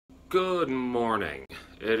Good morning.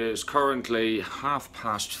 It is currently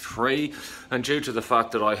 3:30, and due to the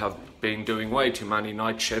fact that I have been doing way too many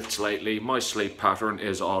night shifts lately, my sleep pattern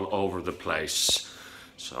is all over the place.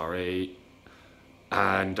 Sorry.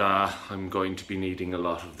 And I'm going to be needing a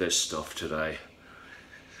lot of this stuff today.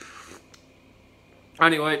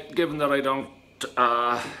 Anyway, given that I don't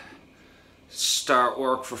start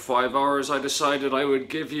work for 5 hours, I decided I would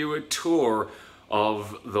give you a tour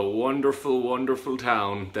of the wonderful, wonderful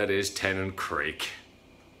town that is Tennant Creek.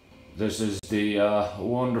 This is the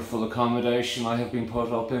wonderful accommodation I have been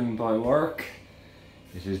put up in by work.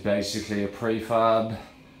 It is basically a prefab.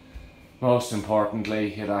 Most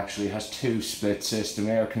importantly, it actually has 2 split system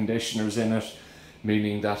air conditioners in it,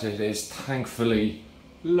 meaning that it is thankfully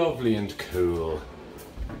lovely and cool.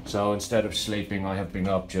 So instead of sleeping, I have been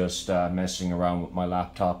up just messing around with my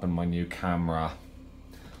laptop and my new camera.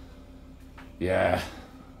 Yeah,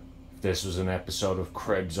 if this was an episode of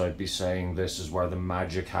Cribs, I'd be saying this is where the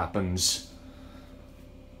magic happens.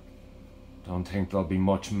 Don't think there'll be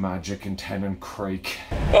much magic in Tennant Creek.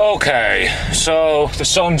 Okay, so the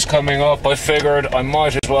sun's coming up. I figured I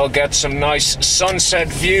might as well get some nice sunset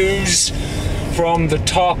views from the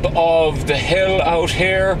top of the hill out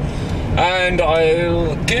here. And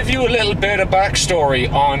I'll give you a little bit of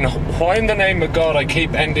backstory on why in the name of God I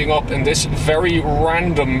keep ending up in this very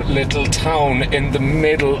random little town in the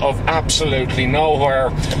middle of absolutely nowhere.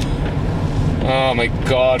 Oh my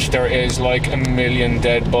God, there is like a million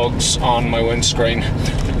dead bugs on my windscreen.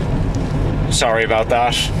 Sorry about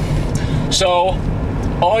that. So,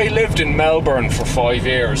 I lived in Melbourne for 5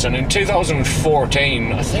 years, and in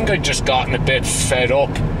 2014, I think I'd just gotten a bit fed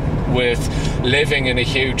up with living in a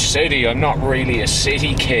huge city. I'm not really a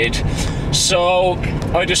city kid. So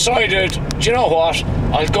I decided, do you know what?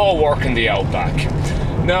 I'll go work in the Outback.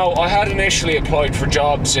 Now, I had initially applied for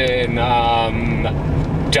jobs in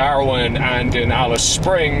Darwin and in Alice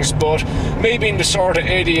Springs, but me being the sort of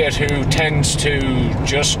idiot who tends to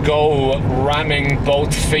just go ramming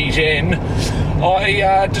both feet in,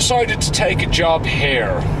 I decided to take a job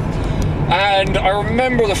here. And I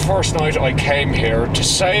remember the first night I came here, to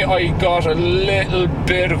say I got a little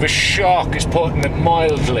bit of a shock is putting it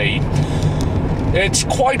mildly. It's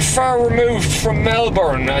quite far removed from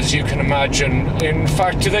Melbourne, as you can imagine. In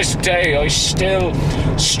fact, to this day, I still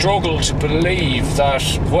struggle to believe that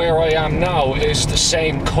where I am now is the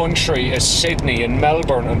same country as Sydney and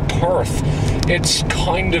Melbourne and Perth. It's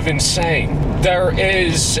kind of insane. There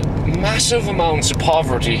is massive amounts of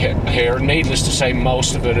poverty here. Needless to say,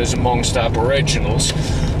 most of it is amongst Aboriginals.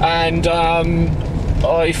 And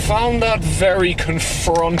I found that very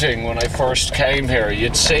confronting when I first came here.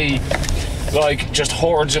 You'd see like just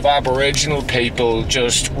hordes of Aboriginal people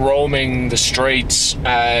just roaming the streets,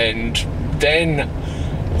 and then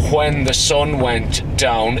when the sun went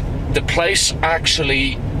down, the place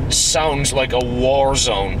actually sounds like a war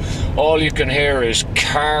zone. All you can hear is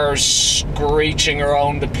cars screeching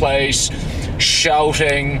around the place,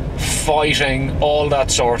 shouting, fighting, all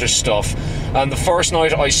that sort of stuff. And the first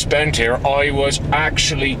night I spent here, I was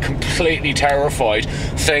actually completely terrified,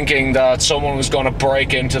 thinking that someone was going to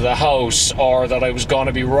break into the house, or that I was going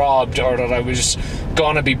to be robbed, or that I was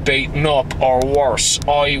going to be beaten up, or worse.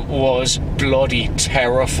 I was bloody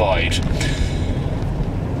terrified.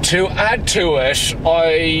 To add to it,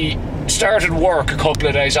 I started work a couple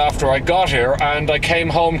of days after I got here, and I came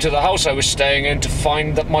home to the house I was staying in to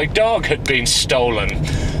find that my dog had been stolen.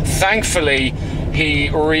 Thankfully, he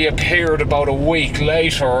reappeared about a week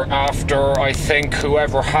later after I think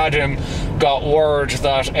whoever had him got word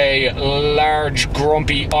that a large,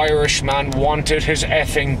 grumpy Irishman wanted his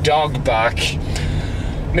effing dog back.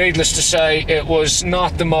 Needless to say, it was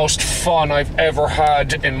not the most fun I've ever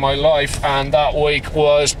had in my life, and that week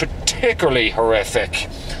was particularly horrific.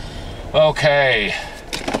 Okay,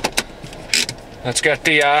 let's get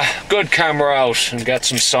the good camera out and get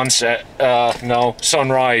some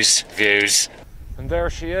sunrise views. And there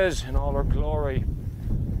she is in all her glory.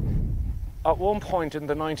 At one point in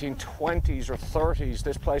the 1920s or 30s,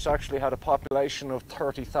 this place actually had a population of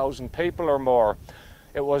 30,000 people or more.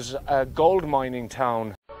 It was a gold mining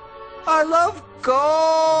town. I love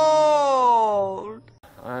gold!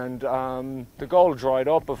 And the gold dried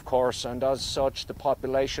up, of course, and as such the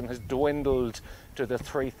population has dwindled to the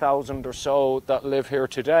 3,000 or so that live here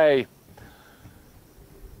today.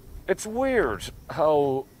 It's weird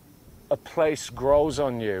how a place grows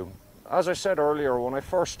on you. As I said earlier, when I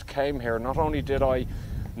first came here, not only did I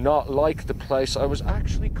not like the place, I was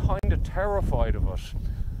actually kind of terrified of it.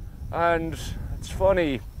 And it's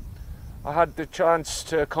funny, I had the chance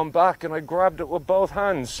to come back and I grabbed it with both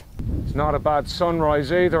hands. It's not a bad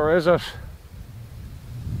sunrise either, is it?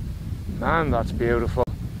 Man, that's beautiful.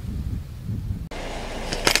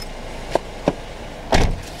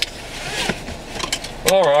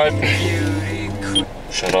 Alright.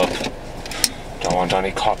 Shut up. Don't want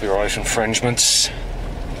any copyright infringements.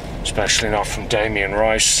 Especially not from Damien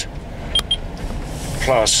Rice.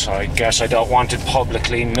 Plus, I guess I don't want it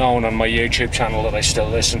publicly known on my YouTube channel that I still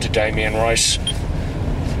listen to Damien Rice.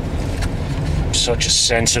 I'm such a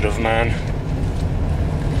sensitive man.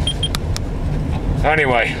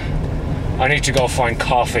 Anyway, I need to go find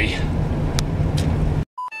coffee.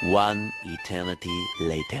 One eternity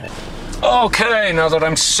later. Okay, now that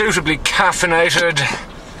I'm suitably caffeinated,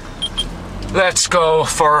 let's go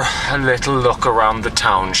for a little look around the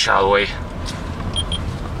town, shall we?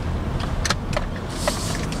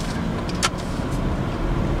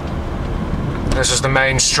 This is the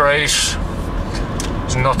main street.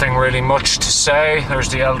 There's nothing really much to say. There's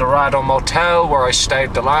the El Dorado Motel where I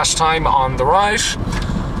stayed the last time on the right.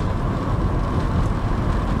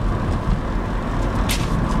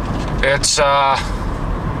 It's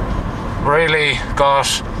really got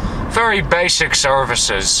very basic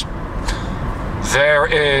services. There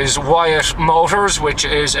is Wyatt Motors, which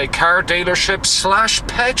is a car dealership slash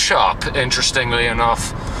pet shop, interestingly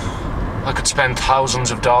enough. I could spend thousands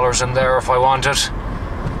of dollars in there if I wanted.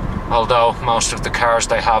 Although most of the cars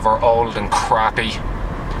they have are old and crappy.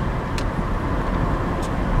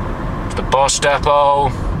 The bus depot.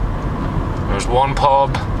 There's one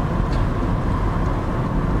pub.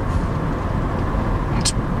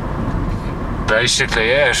 That's basically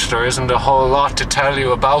it. There isn't a whole lot to tell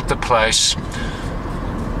you about the place.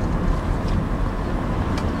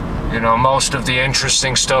 You know, most of the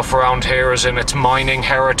interesting stuff around here is in its mining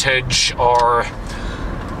heritage, or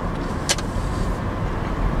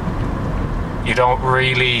you don't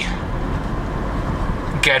really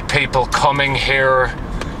get people coming here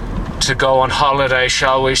to go on holiday,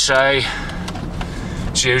 shall we say.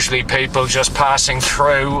 It's usually people just passing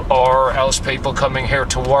through, or else people coming here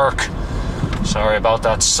to work. Sorry about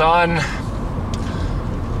that, son.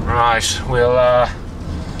 Right, we'll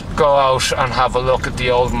go out and have a look at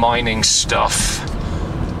the old mining stuff.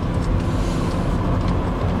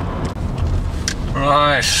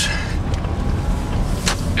 Right.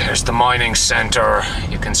 Here's the mining centre.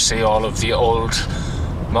 You can see all of the old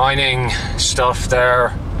mining stuff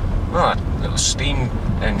there. Oh, that little steam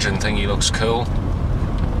engine thingy looks cool.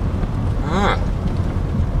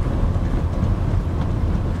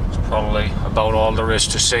 It's probably about all there is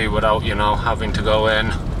to see without, you know, having to go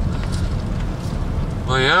in.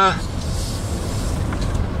 Well, yeah,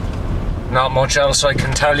 not much else I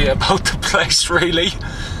can tell you about the place, really.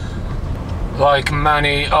 Like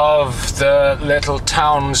many of the little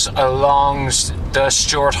towns along the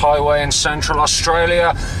Stuart Highway in Central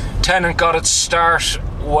Australia, Tennant got its start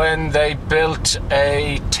when they built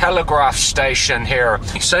a telegraph station here.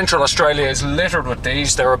 Central Australia is littered with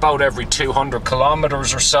these. They're about every 200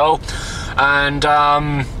 kilometres or so. And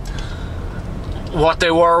what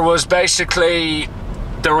they were was basically,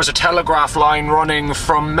 there was a telegraph line running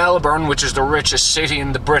from Melbourne, which is the richest city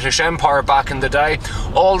in the British Empire back in the day,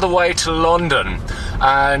 all the way to London.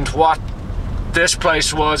 And what this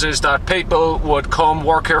place was is that people would come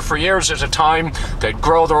work here for years at a time. They'd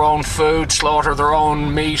grow their own food, slaughter their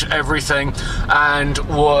own meat, everything, and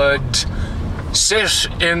would sit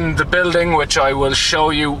in the building, which I will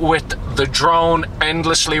show you, with the drone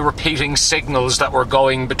endlessly repeating signals that were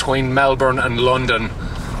going between Melbourne and London.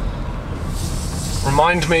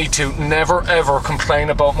 Remind me to never ever complain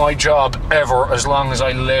about my job ever as long as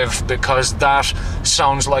I live, because that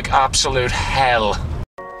sounds like absolute hell.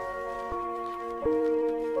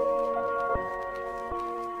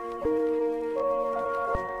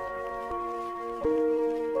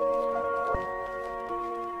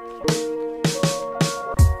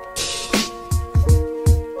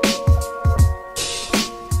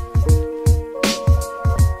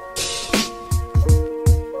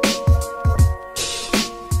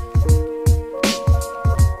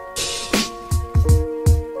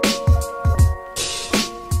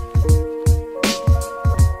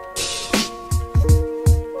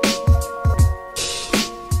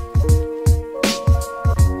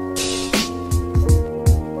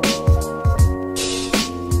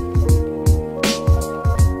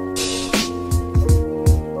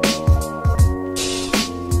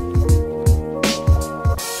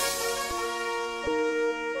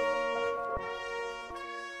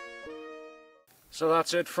 So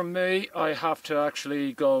that's it from me. I have to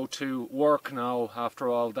actually go to work now. After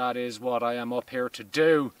all, that is what I am up here to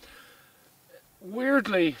do.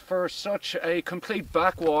 Weirdly, for such a complete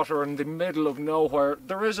backwater in the middle of nowhere,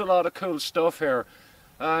 there is a lot of cool stuff here.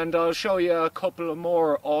 and I'll show you a couple of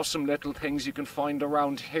more awesome little things you can find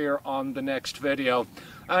around here on the next video.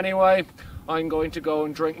 Anyway, I'm going to go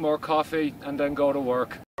and drink more coffee and then go to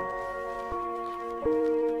work.